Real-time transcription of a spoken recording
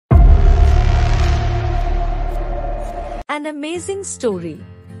An amazing story.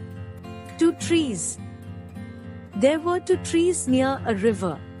 Two trees. There were two trees near a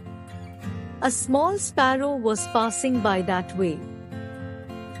river. A small sparrow was passing by that way.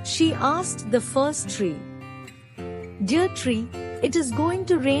 She asked the first tree, "Dear tree, it is going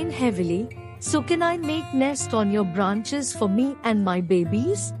to rain heavily, so can I make nest on your branches for me and my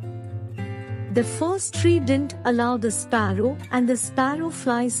babies?" The first tree didn't allow the sparrow, and the sparrow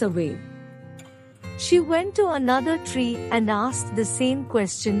flies away. She went to another tree and asked the same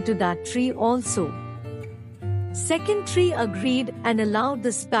question to that tree also. Second tree agreed and allowed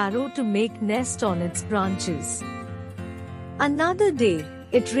the sparrow to make nest on its branches. Another day,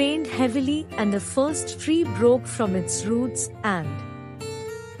 it rained heavily and the first tree broke from its roots and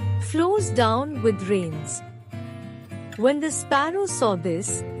flows down with rains. When the sparrow saw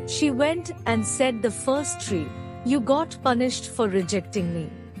this, she went and said the first tree, "You got punished for rejecting me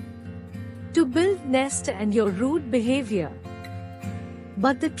to build nest and your rude behavior."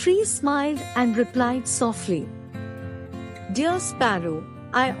 But the tree smiled and replied softly, "Dear sparrow,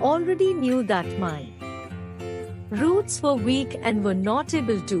 I already knew that my roots were weak and were not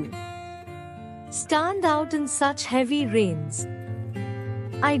able to stand out in such heavy rains.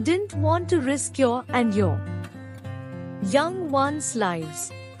 I didn't want to risk your and your young ones' lives.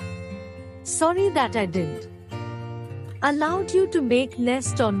 Sorry that I didn't allowed you to make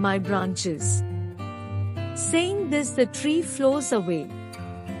nest on my branches." Saying this, the tree flows away.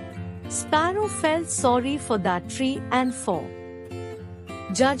 Sparrow felt sorry for that tree and for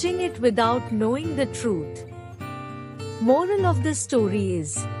judging it without knowing the truth. Moral of the story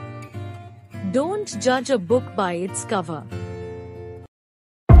is, don't judge a book by its cover.